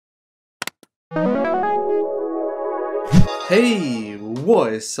Hey,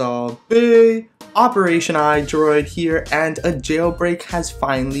 what's up, big? OPERATIONiDROID here, and a jailbreak has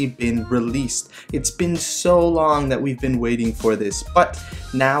finally been released. It's been so long that we've been waiting for this, but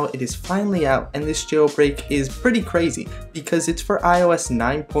now it is finally out, and this jailbreak is pretty crazy because it's for iOS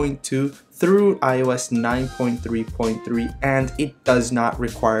 9.2 through iOS 9.3.3, and it does not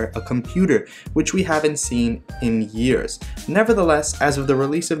require a computer, which we haven't seen in years. Nevertheless, as of the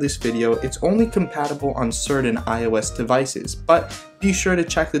release of this video, it's only compatible on certain iOS devices, but be sure to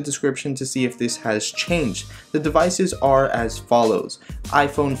check the description to see if this has changed. The devices are as follows: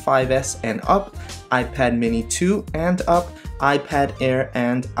 iPhone 5S and up, iPad mini 2 and up, iPad Air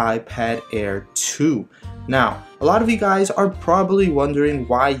and iPad Air 2. Now, a lot of you guys are probably wondering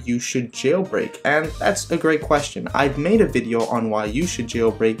why you should jailbreak, and that's a great question. I've made a video on why you should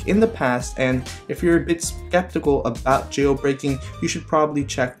jailbreak in the past, and if you're a bit skeptical about jailbreaking, you should probably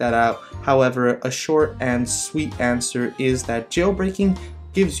check that out. However, a short and sweet answer is that jailbreaking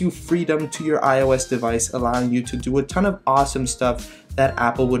gives you freedom to your iOS device, allowing you to do a ton of awesome stuff that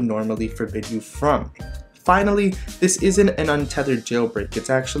Apple would normally forbid you from. Finally, this isn't an untethered jailbreak,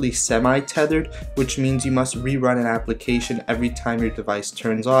 it's actually semi-tethered, which means you must rerun an application every time your device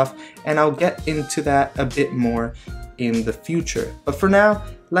turns off, and I'll get into that a bit more in the future. But for now,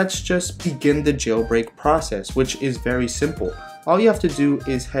 let's just begin the jailbreak process, which is very simple. All you have to do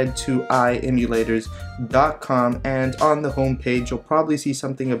is head to iemulators.com, and on the home page you'll probably see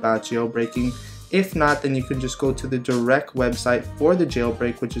something about jailbreaking. If not, then you can just go to the direct website for the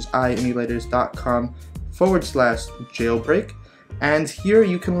jailbreak, which is iemulators.com/jailbreak, and here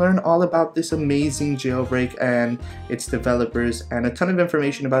you can learn all about this amazing jailbreak and its developers, and a ton of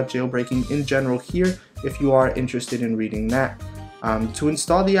information about jailbreaking in general here if you are interested in reading that. To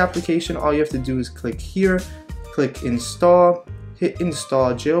install the application, all you have to do is click here, click install, hit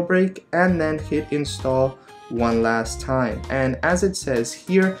install jailbreak, and then hit install one last time. And as it says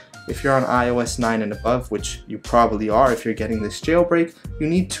here, if you're on iOS 9 and above, which you probably are if you're getting this jailbreak, you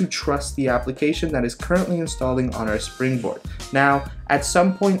need to trust the application that is currently installing on our Springboard. Now, at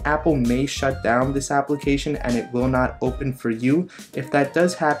some point, Apple may shut down this application and it will not open for you. If that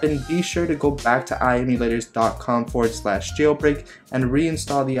does happen, be sure to go back to iemulators.com/jailbreak and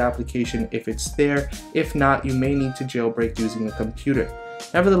reinstall the application if it's there. If not, you may need to jailbreak using a computer.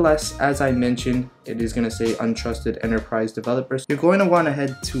 Nevertheless, as I mentioned, it is going to say untrusted enterprise developers. You're going to want to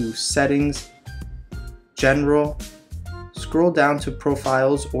head to settings, general, scroll down to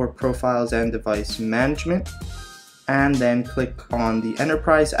profiles or profiles and device management, and then click on the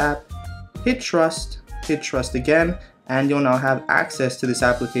enterprise app, hit trust again, and you'll now have access to this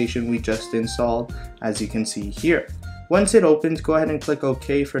application we just installed, as you can see here. Once it opens, go ahead and click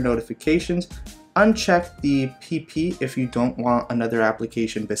OK for notifications. Uncheck the PP if you don't want another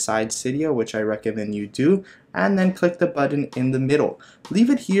application besides Cydia, which I recommend you do, and then click the button in the middle. Leave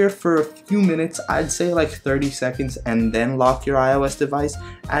it here for a few minutes, I'd say like 30 seconds, and then lock your iOS device,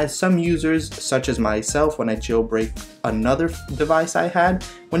 as some users, such as myself, when I jailbreak another device I had,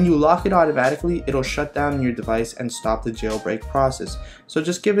 when you lock it automatically, it'll shut down your device and stop the jailbreak process. So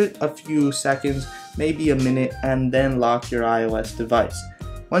just give it a few seconds, maybe a minute, and then lock your iOS device.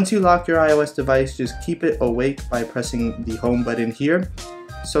 Once you lock your iOS device, just keep it awake by pressing the home button here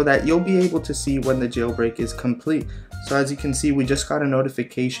so that you'll be able to see when the jailbreak is complete. So as you can see, we just got a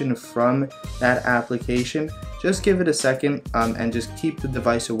notification from that application. Just give it a second and just keep the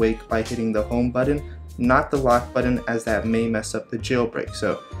device awake by hitting the home button, not the lock button, as that may mess up the jailbreak.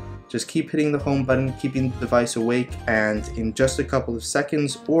 So just keep hitting the home button, keeping the device awake, and in just a couple of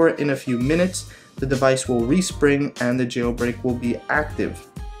seconds or in a few minutes, the device will respring and the jailbreak will be active.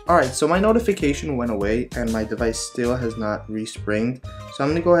 Alright, so my notification went away and my device still has not respringed. So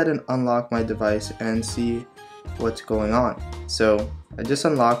I'm going to go ahead and unlock my device and see what's going on. So I just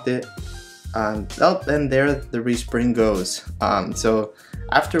unlocked it. And there the respring goes. So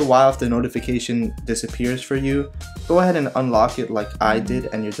after a while, if the notification disappears for you, go ahead and unlock it like I did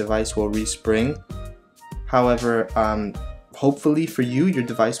and your device will respring. However, hopefully for you, your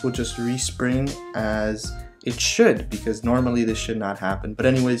device will just respring as it should, because normally this should not happen. But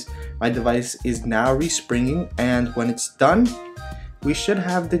anyways, my device is now respringing, and when it's done, we should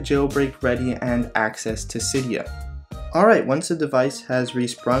have the jailbreak ready and access to Cydia. Alright, once the device has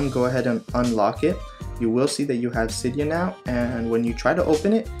resprung, go ahead and unlock it. You will see that you have Cydia now, and when you try to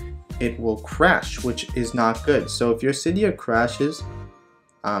open it, it will crash, which is not good. So if your Cydia crashes,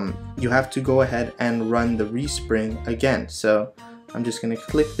 you have to go ahead and run the respring again. So I'm just going to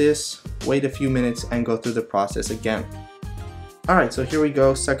click this, wait a few minutes, and go through the process again. Alright, so here we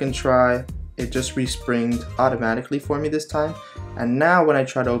go, second try. It just respringed automatically for me this time. And now when I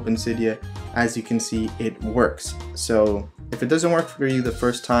try to open Cydia, as you can see, it works. So If it doesn't work for you the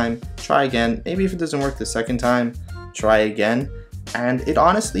first time, try again. Maybe if it doesn't work the second time, try again. And it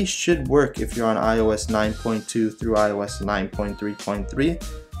honestly should work if you're on iOS 9.2 through iOS 9.3.3,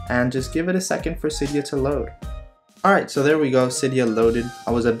 and just give it a second for Cydia to load. Alright, so there we go, Cydia loaded.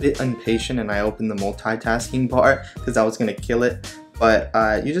 I was a bit impatient and I opened the multitasking bar because I was going to kill it, but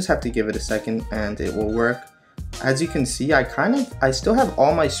you just have to give it a second and it will work. As you can see, I still have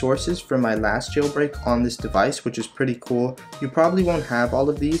all my sources from my last jailbreak on this device, which is pretty cool. You probably won't have all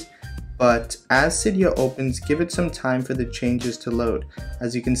of these, but as Cydia opens, give it some time for the changes to load.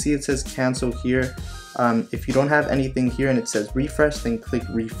 As you can see, it says cancel here. If you don't have anything here and it says refresh, then click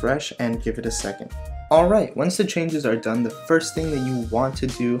refresh and give it a second. Alright, once the changes are done, the first thing that you want to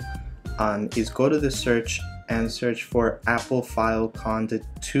do is go to the search and search for Apple File Conda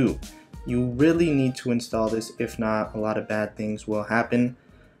 2. You really need to install this, if not, a lot of bad things will happen.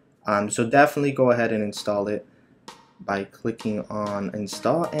 So definitely go ahead and install it by clicking on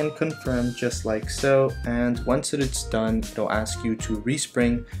install and confirm, just like so. And once it's done, it'll ask you to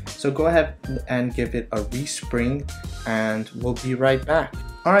respring. So go ahead and give it a respring and we'll be right back.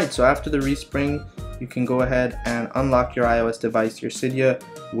 Alright, so after the respring, you can go ahead and unlock your iOS device. Your Cydia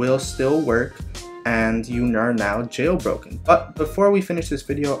will still work and you are now jailbroken. But before we finish this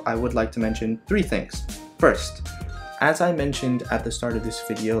video, I would like to mention 3 things. First, as I mentioned at the start of this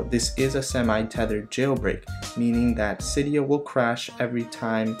video, this is a semi-tethered jailbreak, meaning that Cydia will crash every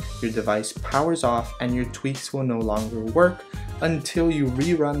time your device powers off and your tweaks will no longer work until you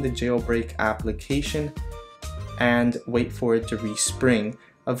rerun the jailbreak application and wait for it to respring.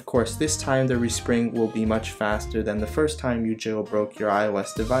 Of course, this time the respring will be much faster than the first time you jailbroke your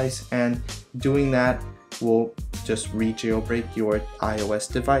iOS device, and doing that will just re-jailbreak your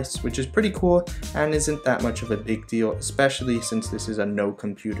iOS device, which is pretty cool and isn't that much of a big deal, especially since this is a no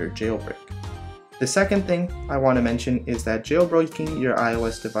computer jailbreak. The second thing I want to mention is that jailbreaking your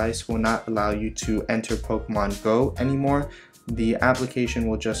iOS device will not allow you to enter Pokemon Go anymore. The application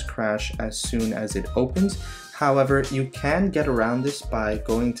will just crash as soon as it opens. However, you can get around this by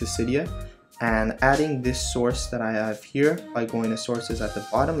going to Cydia and adding this source that I have here by going to sources at the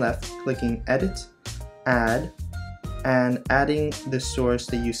bottom left, clicking edit, add, and adding the source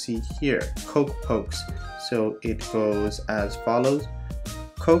that you see here, Coke Pokes. So it goes as follows: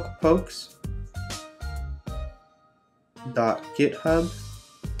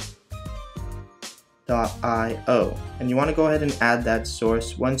 cokepokes.github.io, and you want to go ahead and add that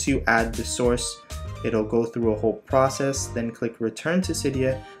source. Once you add the source, it'll go through a whole process, then click return to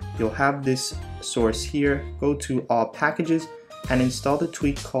Cydia. You'll have this source here. Go to all packages and install the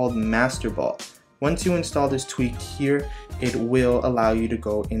tweak called Masterball. Once you install this tweak here, it will allow you to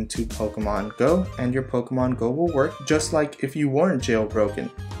go into Pokemon Go, and your Pokemon Go will work just like if you weren't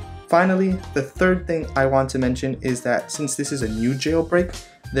jailbroken. Finally, the third thing I want to mention is that since this is a new jailbreak,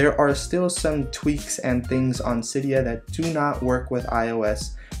 there are still some tweaks and things on Cydia that do not work with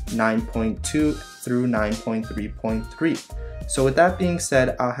iOS 9.2 through 9.3.3. So with that being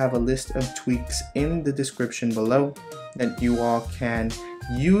said, I'll have a list of tweaks in the description below that you all can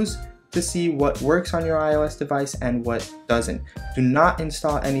use to see what works on your iOS device and what doesn't. Do not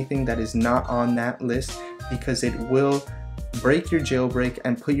install anything that is not on that list, because it will break your jailbreak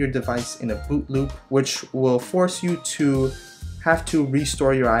and put your device in a boot loop, which will force you to have to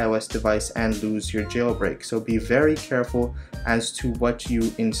restore your iOS device and lose your jailbreak. So be very careful as to what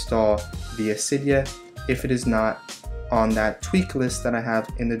you install via Cydia if it is not on that tweak list that I have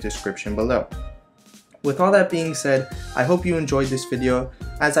in the description below. With all that being said, I hope you enjoyed this video.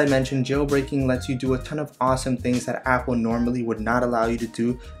 As I mentioned, jailbreaking lets you do a ton of awesome things that Apple normally would not allow you to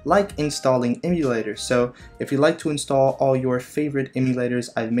do, like installing emulators. So if you'd like to install all your favorite emulators,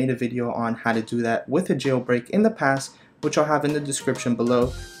 I've made a video on how to do that with a jailbreak in the past, which I'll have in the description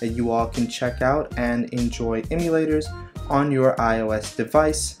below, that you all can check out and enjoy emulators on your iOS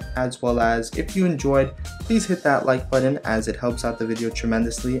device. As well as, if you enjoyed, please hit that like button as it helps out the video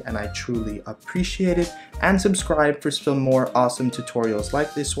tremendously and I truly appreciate it, and subscribe for some more awesome tutorials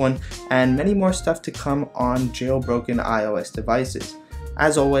like this one and many more stuff to come on jailbroken iOS devices.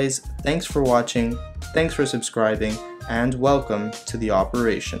 As always, thanks for watching, thanks for subscribing, and welcome to the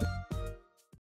operation.